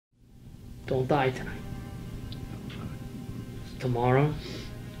Don't die tonight. Tomorrow,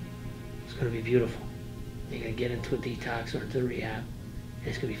 it's going to be beautiful. You're going to get into a detox or into the rehab, and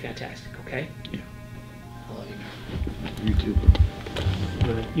it's going to be fantastic, okay? Yeah. I love you. You too.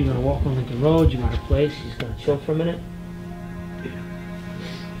 You're going to walk on Lincoln Road, you're at a place, you're just going to chill for a minute. Yeah.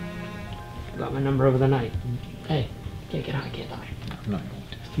 Got my number over the night. Hey, can't get out, I can't die. I'm not going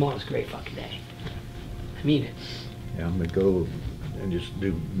to. Tomorrow's a great fucking day. I mean it. Yeah, I'm gonna go and just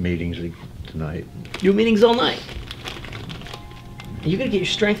do meetings tonight. Do meetings all night. And you're gonna get your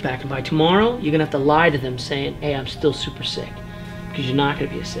strength back, and by tomorrow, you're gonna have to lie to them saying, hey, I'm still super sick. Because you're not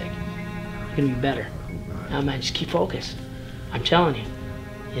gonna be as sick. You're gonna be better. Now, man, just keep focused. I'm telling you.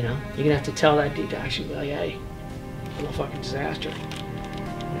 You know, you're gonna have to tell that detox, you'll be like, hey, I'm a fucking disaster.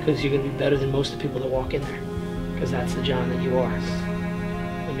 Because you're gonna be better than most of the people that walk in there. Because that's the John that you are.